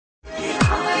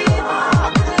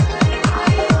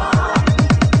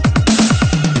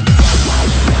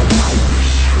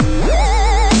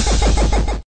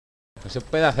se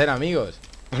puede hacer, amigos.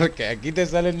 Porque aquí te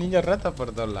salen niños ratas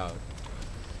por todos lados.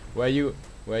 Where are you?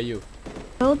 Where are you?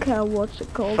 I don't care what's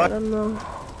it called, I don't know.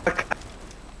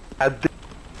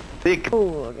 Dick.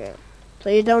 Oh, okay. So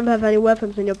you don't have any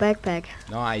weapons in your backpack?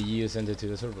 No, you sent it to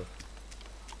the server.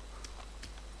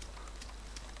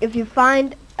 If you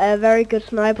find a very good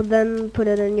sniper, then put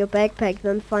it in your backpack,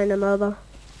 then find another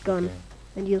gun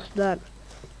and use that.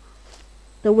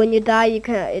 So when you die, you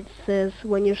can. It says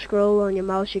when you scroll on your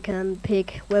mouse, you can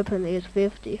pick weapon is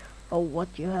 50 or what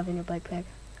you have in your backpack.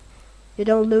 You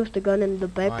don't lose the gun in the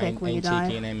backpack when you die. I'm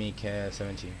taking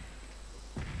MK17.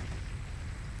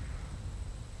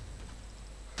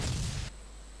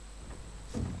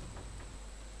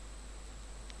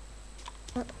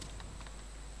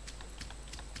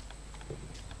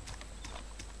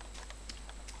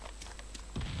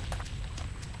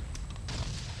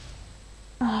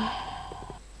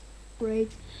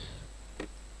 Great.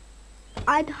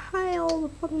 I die all the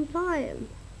fucking time.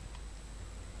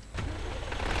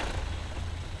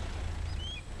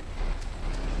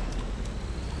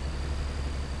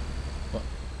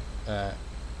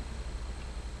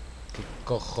 ¿Qué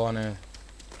cojones?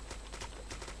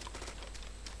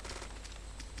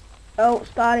 Oh,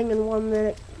 starting in 1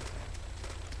 minute.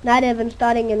 Not even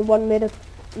starting in 1 minute.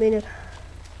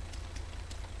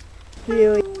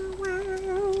 Really.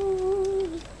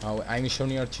 Oh, I'm so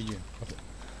near to you.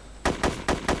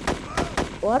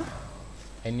 What?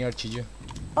 I'm near to you.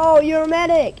 Oh, you're a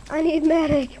medic. I need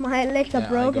medic. My legs are Yeah,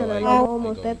 broken and I'm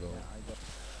almost dead.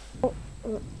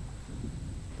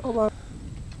 Hold on.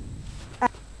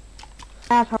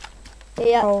 Asshole.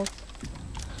 Yeah. Oh.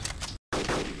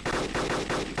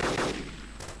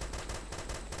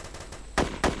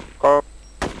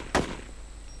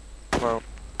 Well.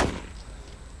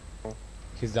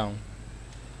 He's down.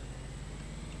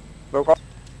 Look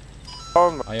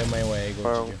on. I am on my way. I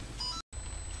go to you.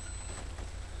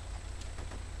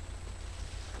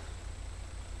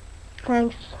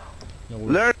 Thanks. No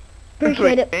worries. Learn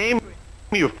Appreciate to it. aim,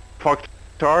 you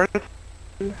fucktard.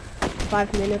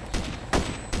 5 minutes.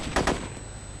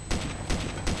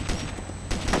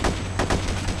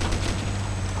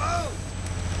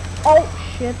 Oh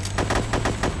shit.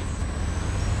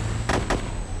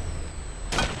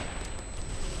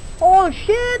 Oh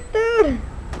shit, dude.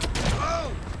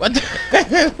 What?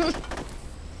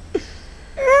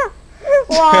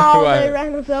 Wow, Wow. they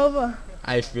ran us over.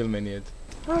 I filming it.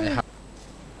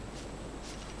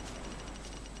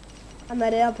 I'm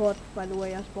at airport, by the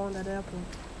way. I spawned at airport.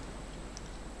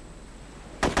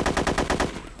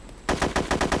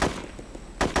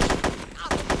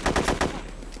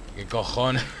 ¿Qué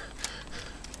cojones?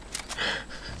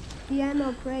 Yeah,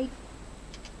 no, great.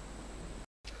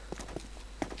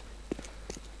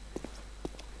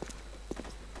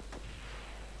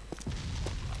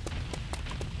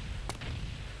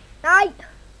 Night!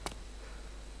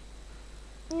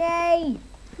 Nay!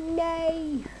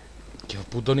 Nay! Qué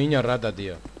puto niño rata,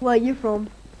 tío. Where are you from?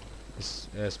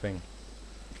 Spain.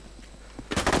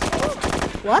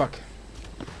 What? Fuck.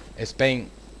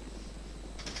 Spain.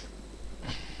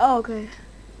 Oh, okay.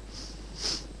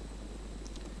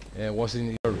 Was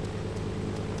in your...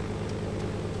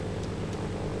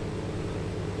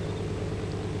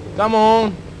 Come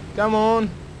on! Come on!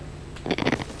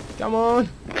 Come on!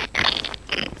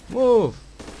 Move!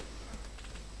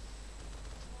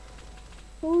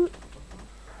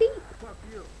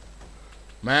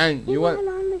 Man, you want...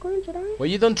 Well,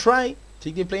 you don't try.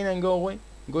 Take the plane and go away.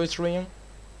 Go straight in.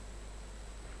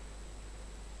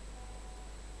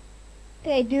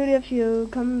 Hey, dude, if you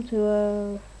come to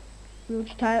a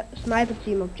huge sniper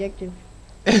team objective,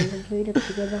 we can complete it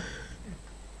together.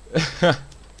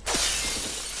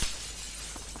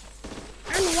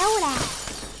 I'm Yoda.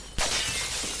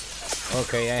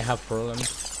 Okay, I have problems.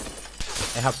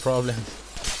 I have problems.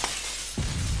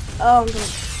 Oh, I'm gonna...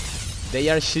 They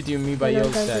are shooting me by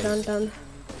all sides. Done.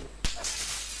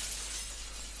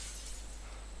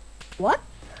 What?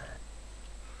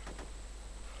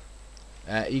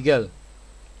 Eagle.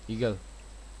 You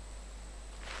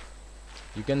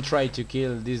can try to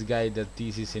kill this guy that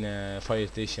is in a fire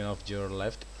station off your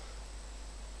left.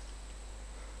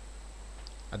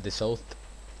 At the south.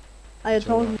 I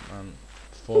told you.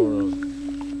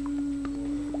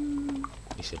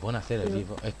 Y se pone a hacer el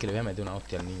vivo. Es que le voy a meter una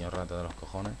hostia al niño rata de los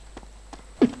cojones.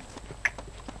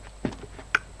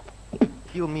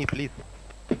 Heal me, please.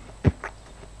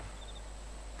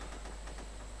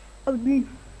 Oh, me.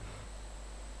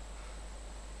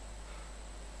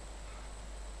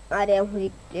 I don't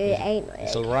think it ain't.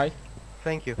 It's alright?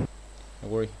 Thank you.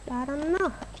 Don't worry. I don't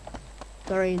know.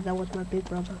 Sorry, that was my big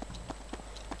brother.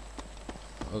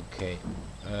 Okay.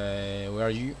 Where are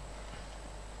you?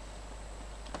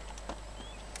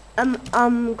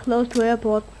 I'm close to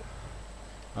airport.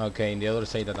 Okay, in the other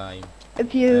side that I'm.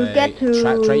 If you get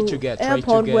to try to get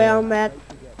airport where I'm at.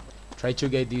 Try to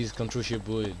get this control ship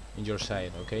bullet in your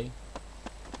side, okay?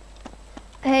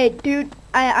 Hey, dude,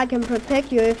 I can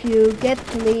protect you if you get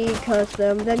to me, cause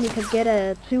then you can get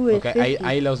a 2 Okay,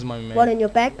 I lost my man. What in your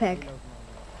backpack?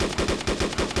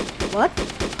 What?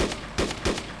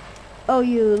 Oh,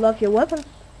 you love your weapons?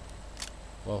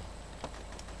 Well,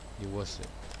 it was it.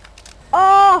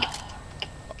 Oh!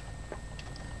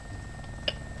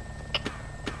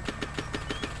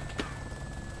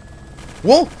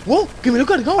 Whoa! Whoa! Que me lo he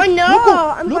cargado. Oh no! ¡Loco!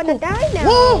 I'm ¡Loco! gonna die now.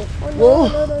 ¡Whoa! Oh ¡Whoa!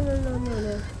 no, no, no, no, no,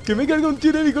 no. Que me carga un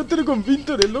tiro de helicóptero con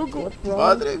pintores, loco. What's wrong?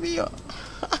 Madre mía.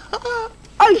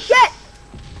 Oh shit!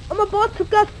 I'm about to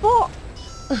get fought.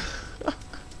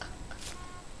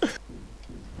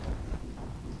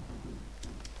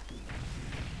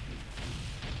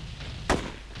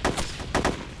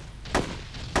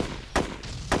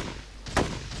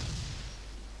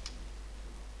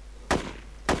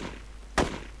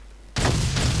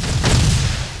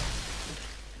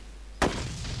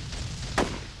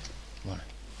 Bueno.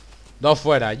 Dos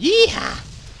fuera. ¡Yija!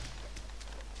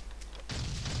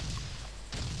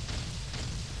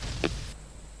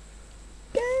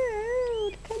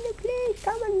 Dude, can you please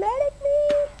come and medic me?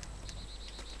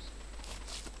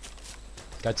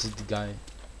 Catch the guy.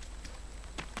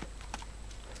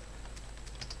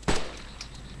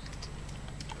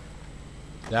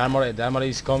 The armor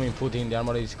is coming, Putin, the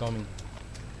armor is coming.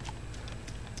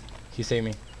 He saved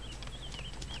me.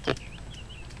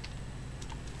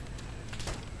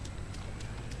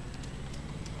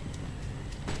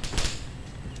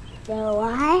 So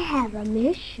I have a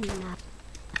mission now.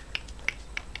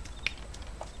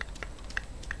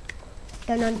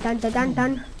 Dun dun dun dun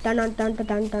dun dun dun dun dun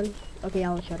dun dun. Okay,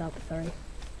 I'll shut up, sorry.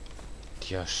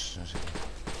 Dios, no sé.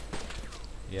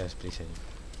 Yes, please.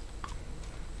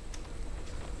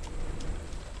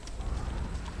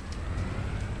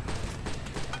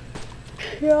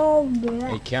 Kill me.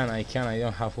 I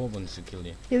don't have weapons to kill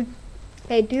you. Dude.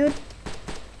 Hey, dude.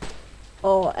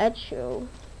 Oh, ACHO.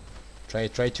 Try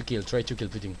to kill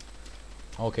Putin.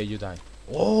 Okay, you die.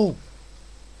 Oh!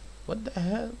 What the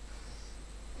hell?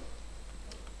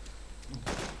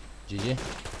 GG.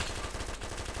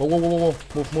 Whoa, whoa,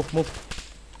 whoa, whoa, move.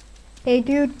 Hey,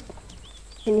 dude.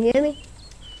 Can you hear me?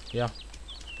 Yeah.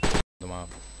 Toma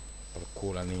por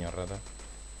culo, niño rata.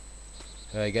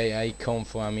 Like, I come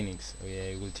for a minute.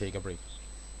 Okay, I will take a break.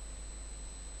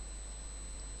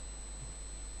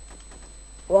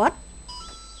 What?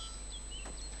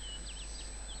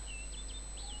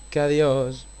 Que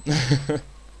adiós.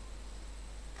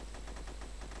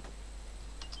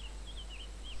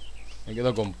 Me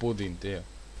quedo con Putin, tío.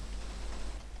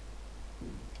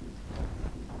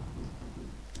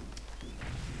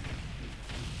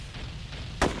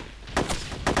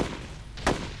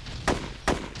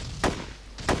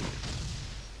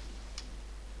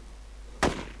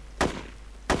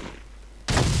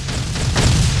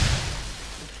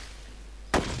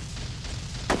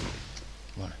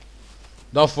 Bueno.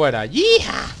 Dos fuera.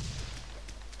 ¡Yija!